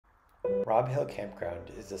Rob Hill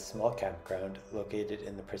Campground is a small campground located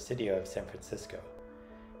in the Presidio of San Francisco.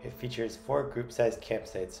 It features 4 group-sized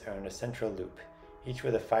campsites around a central loop, each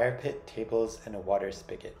with a fire pit, tables, and a water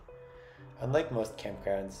spigot. Unlike most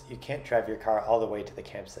campgrounds, you can't drive your car all the way to the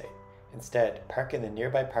campsite. Instead, park in the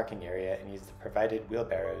nearby parking area and use the provided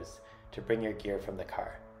wheelbarrows to bring your gear from the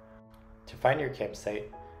car. To find your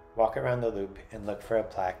campsite, walk around the loop and look for a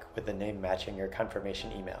plaque with the name matching your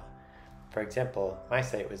confirmation email. For example, my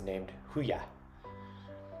site was named Huya.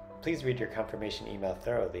 Please read your confirmation email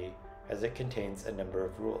thoroughly, as it contains a number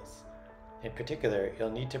of rules. In particular, you'll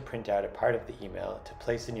need to print out a part of the email to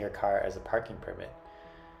place in your car as a parking permit.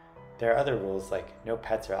 There are other rules like no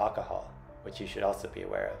pets or alcohol, which you should also be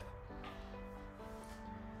aware of.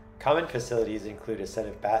 Common facilities include a set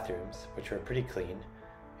of bathrooms, which were pretty clean,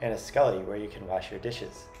 and a scully where you can wash your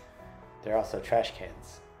dishes. There are also trash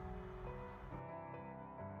cans.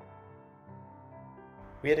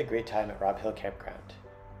 We had a great time at Rob Hill Campground.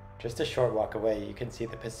 Just a short walk away, you can see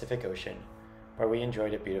the Pacific Ocean, where we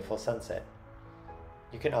enjoyed a beautiful sunset.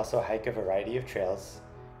 You can also hike a variety of trails,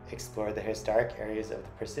 explore the historic areas of the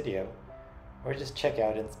Presidio, or just check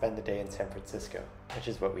out and spend the day in San Francisco, which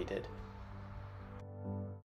is what we did.